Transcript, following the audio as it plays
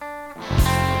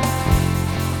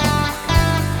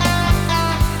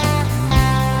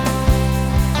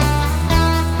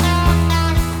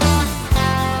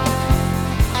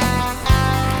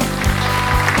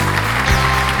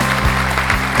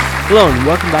Hello and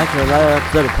welcome back to another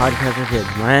episode of Podcast for Kids.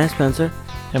 My name is Spencer.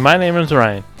 And my name is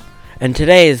Ryan. And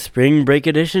today is Spring Break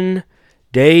Edition,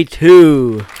 Day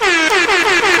 2.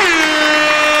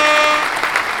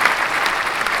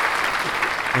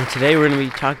 And today we're going to be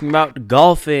talking about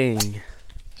golfing.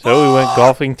 So we went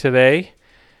golfing today.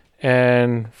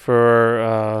 And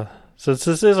for since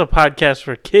this is a podcast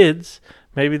for kids,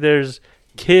 maybe there's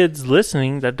kids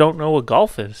listening that don't know what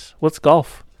golf is. What's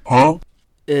golf? Huh?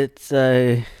 It's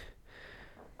a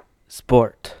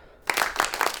sport.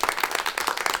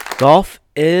 Golf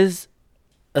is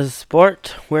a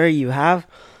sport where you have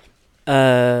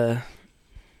a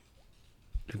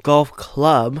golf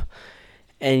club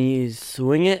and you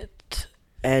swing it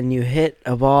and you hit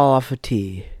a ball off a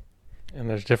tee. And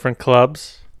there's different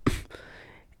clubs.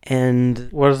 And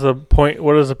What is the point?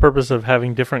 What is the purpose of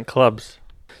having different clubs?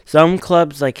 some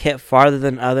clubs like hit farther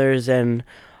than others and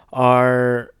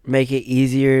make it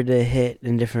easier to hit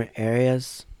in different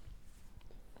areas.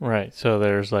 Right. So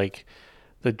there's like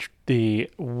the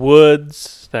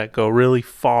woods that go really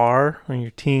far when you're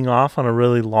teeing off on a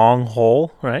really long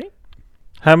hole, right?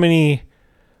 How many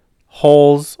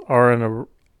holes are in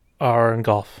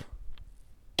golf?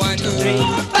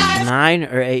 9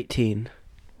 or 18.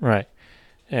 Right.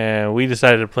 And we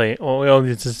decided to play. Well, we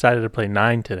only decided to play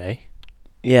 9 today.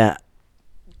 Yeah.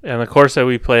 And the course that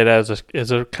we played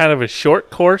is a kind of a short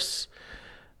course.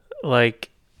 Like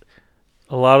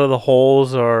a lot of the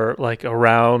holes are like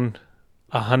around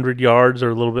 100 yards or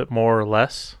a little bit more or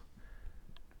less.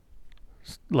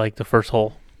 Like the first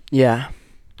hole, Yeah.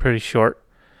 pretty short.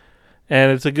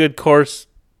 And it's a good course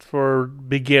for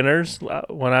beginners.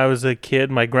 When I was a kid,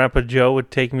 my grandpa Joe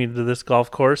would take me to this golf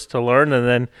course to learn, and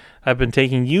then I've been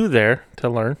taking you there to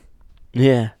learn.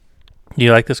 Yeah. Do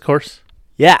you like this course?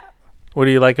 Yeah. What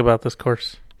do you like about this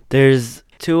course? There's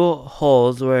 2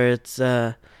 holes where it's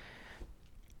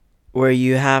where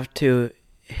you have to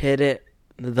hit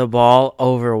the ball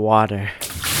over water.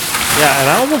 Yeah, and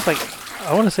I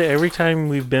want to say every time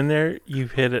we've been there,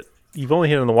 you've only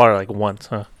hit it in the water like once,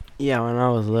 huh? Yeah, when I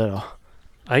was little.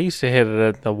 I used to hit it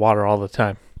at the water all the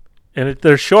time. And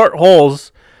they're short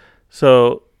holes,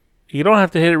 so you don't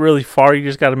have to hit it really far. You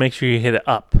just got to make sure you hit it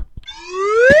up.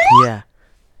 Yeah.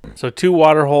 So 2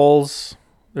 water holes.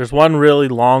 There's one really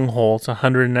long hole. It's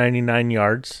 199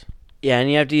 yards. Yeah,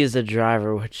 and you have to use the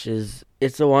driver, it's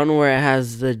the one where it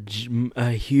has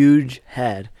a huge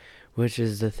head, which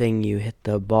is the thing you hit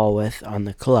the ball with on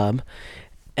the club.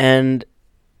 And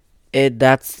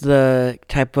that's the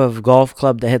type of golf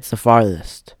club that hits the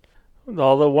farthest.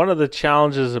 Although one of the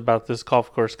challenges about this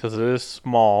golf course, because it is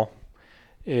small,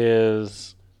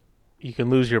 is you can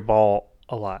lose your ball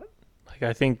a lot. Like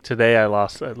I think today I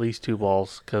lost at least 2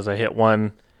 balls because I hit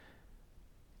one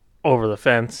over the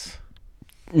fence.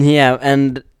 Yeah,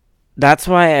 and that's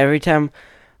why every time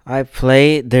I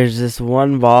play, there's this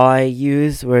one ball I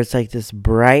use where it's like this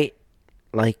bright,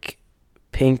 like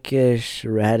pinkish,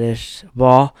 reddish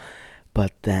ball.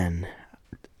 But then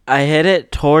I hit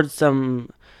it towards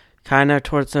some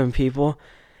people,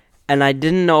 and I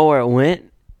didn't know where it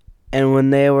went. And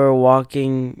when they were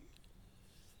walking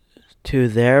to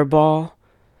their ball,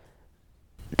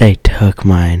 they took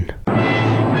mine.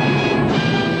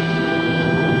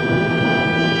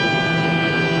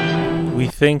 We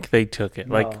think they took it.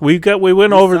 No. Like we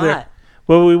went over there.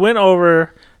 Well, we went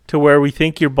over to where we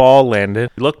think your ball landed.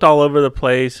 We looked all over the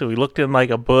place. So we looked in like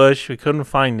a bush. We couldn't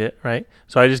find it, right?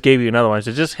 So I just gave you another one.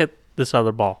 So just hit this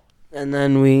other ball. And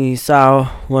then we saw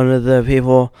some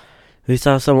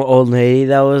old lady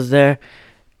that was there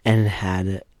and had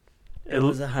it. It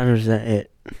was 100%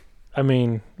 it. I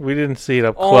mean, we didn't see it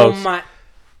up Oh close. my.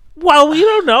 Well, we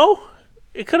don't know.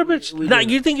 It could have been.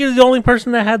 You think you're the only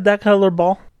person that had that color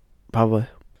ball? Probably.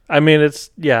 I mean,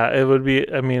 it would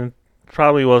be. I mean,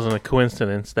 probably wasn't a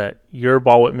coincidence that your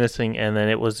ball went missing and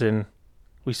then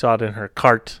we saw it in her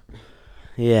cart.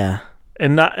 Yeah.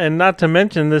 And not to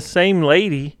mention this same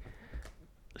lady,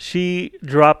 she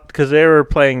dropped because they were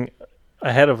playing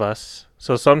ahead of us.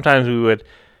 So sometimes we would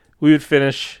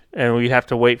finish and we'd have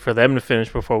to wait for them to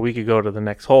finish before we could go to the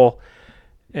next hole.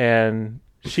 And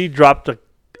she dropped a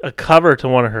cover to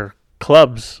one of her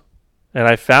clubs, and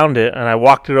I found it and I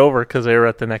walked it over because they were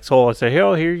at the next hole. I said,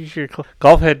 "Oh, here's your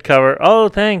golf head cover." "Oh,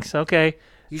 thanks. Okay."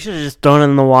 You should have just thrown it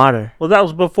in the water. Well, that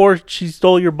was before she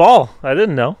stole your ball. I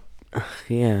didn't know.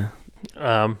 Yeah.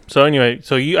 So anyway,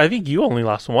 I think you only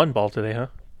lost 1 ball today, huh?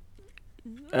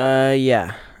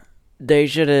 Yeah. They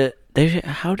should have.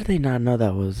 How did they not know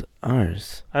that was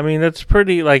ours? I mean, that's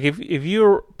pretty. Like, if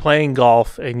you're playing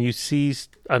golf and you see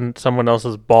someone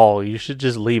else's ball, you should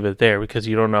just leave it there because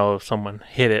you don't know if someone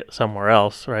hit it somewhere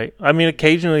else, right? I mean,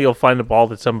 occasionally you'll find a ball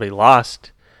that somebody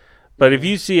lost, but if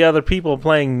you see other people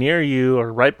playing near you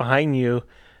or right behind you,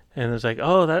 and it's like,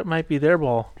 oh, that might be their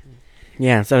ball.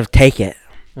 Yeah, instead of take it.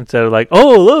 Instead of like,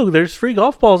 oh, look, there's free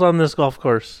golf balls on this golf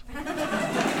course.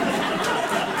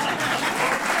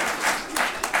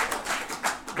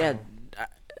 Yeah,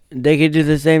 they could do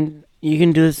the same. You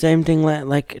can do the same thing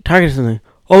like Target something.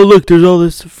 Oh, look, there's all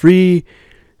this free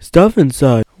stuff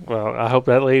inside. Well, I hope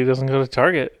that lady doesn't go to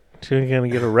Target. She's gonna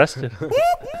get arrested.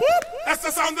 That's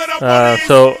the sound of the police.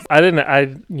 So I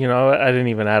didn't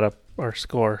even add up our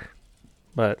score,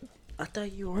 but I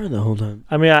thought you were the whole time.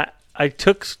 I mean, I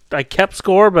kept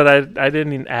score, but I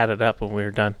didn't even add it up when we were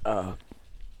done. Oh.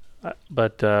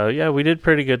 But yeah, we did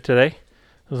pretty good today.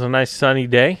 It was a nice sunny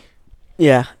day.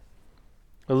 Yeah.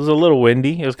 It was a little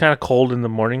windy. It was kind of cold in the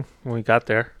morning when we got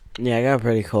there. Yeah, I got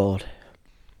pretty cold.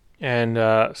 And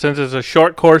since it's a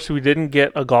short course, we didn't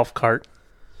get a golf cart.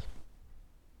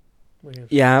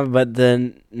 Yeah, but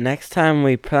the next time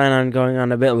we plan on going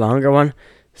on a bit longer one,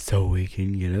 so we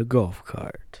can get a golf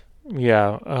cart.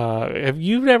 Yeah. Have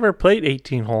you ever played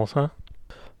 18 holes, huh?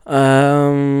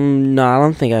 No, I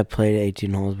don't think I played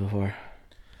 18 holes before.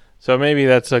 So maybe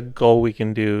that's a goal we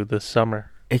can do this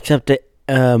summer. Except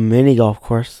a mini golf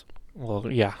course.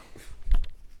 Well, yeah.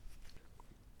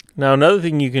 Now, another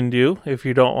thing you can do if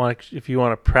you want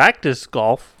to practice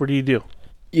golf, what do?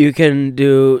 You can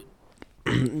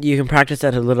practice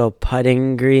at a little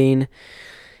putting green,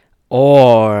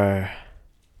 or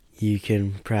you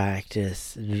can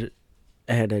practice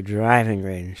at a driving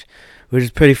range, which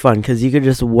is pretty fun because you can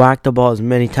just whack the ball as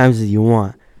many times as you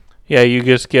want. Yeah, you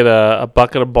just get a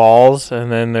bucket of balls, and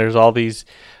then there's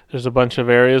a bunch of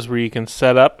areas where you can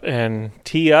set up and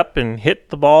tee up and hit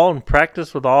the ball and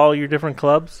practice with all your different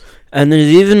clubs. And there's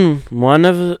even one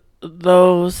of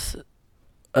those,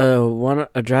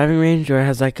 a driving range where it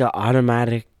has like an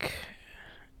automatic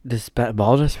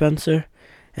ball dispenser.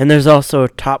 And there's also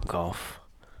Top Golf.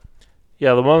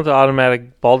 Yeah, the one with the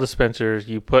automatic ball dispensers,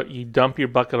 you dump your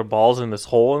bucket of balls in this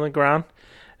hole in the ground,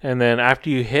 and then after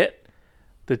you hit,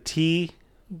 the tee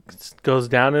goes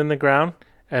down in the ground,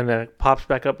 and then it pops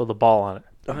back up with a ball on it.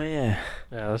 Oh, yeah.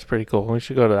 Yeah, that's pretty cool. We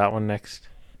should go to that one next.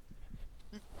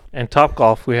 And Top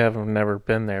Golf, we have never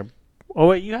been there. Oh,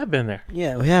 wait, you have been there.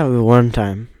 Yeah, we have one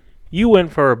time. You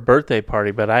went for a birthday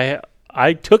party, but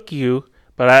I took you,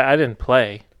 but I didn't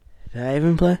play. Did I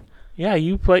even play? Yeah,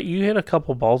 you hit a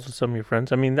couple balls with some of your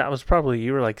friends. I mean, that was probably,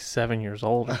 you were like 7 years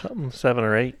old or something, 7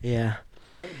 or 8. Yeah.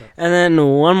 And then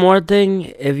one more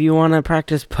thing, if you want to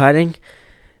practice putting,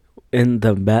 in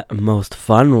the most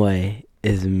fun way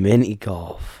is mini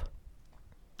golf.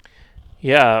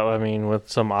 Yeah, I mean, with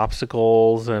some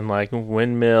obstacles and like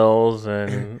windmills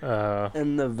and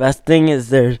and the best thing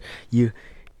is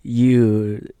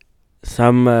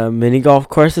some mini golf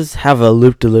courses have a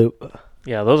loop-de-loop.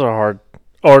 Yeah, those are hard.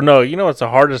 Or no, you know what's the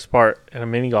hardest part in a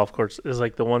mini golf course is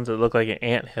like the ones that look like an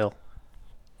anthill.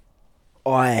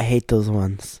 Oh, I hate those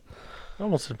ones.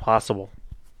 Almost impossible.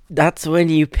 That's when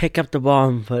you pick up the ball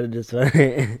and put it this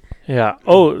way. Yeah.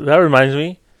 Oh, that reminds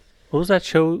me. What was that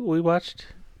show we watched?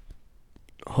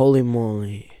 Holy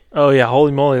Moly. Oh, yeah,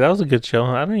 Holy Moly. That was a good show.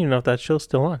 I don't even know if that show's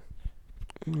still on.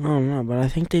 I don't know, but I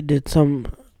think they did some...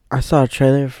 I saw a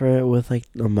trailer for it with, like,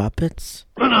 the Muppets.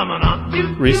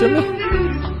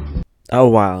 Recently? A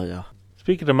while ago.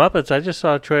 Speaking of Muppets, I just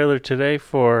saw a trailer today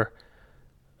for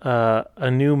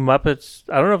a new Muppets...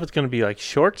 I don't know if it's going to be, like,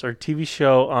 shorts or TV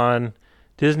show on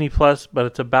Disney Plus, but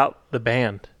it's about the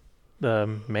band.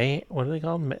 What do they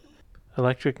call them?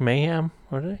 Electric Mayhem?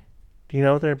 What are they? Do you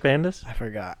know what their band is? I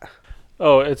forgot.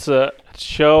 Oh, it's a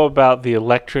show about the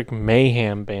Electric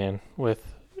Mayhem band with,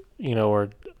 where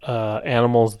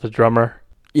Animal's the drummer.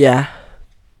 Yeah.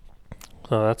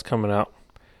 So that's coming out.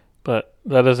 But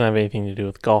that doesn't have anything to do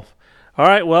with golf. All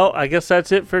right, well, I guess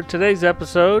that's it for today's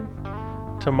episode.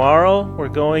 Tomorrow, we're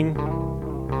going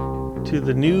to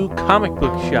the new comic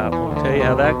book shop. We'll tell you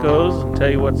how that goes and tell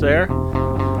you what's there.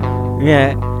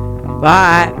 Yeah.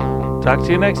 Bye. Talk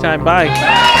to you next time. Bye.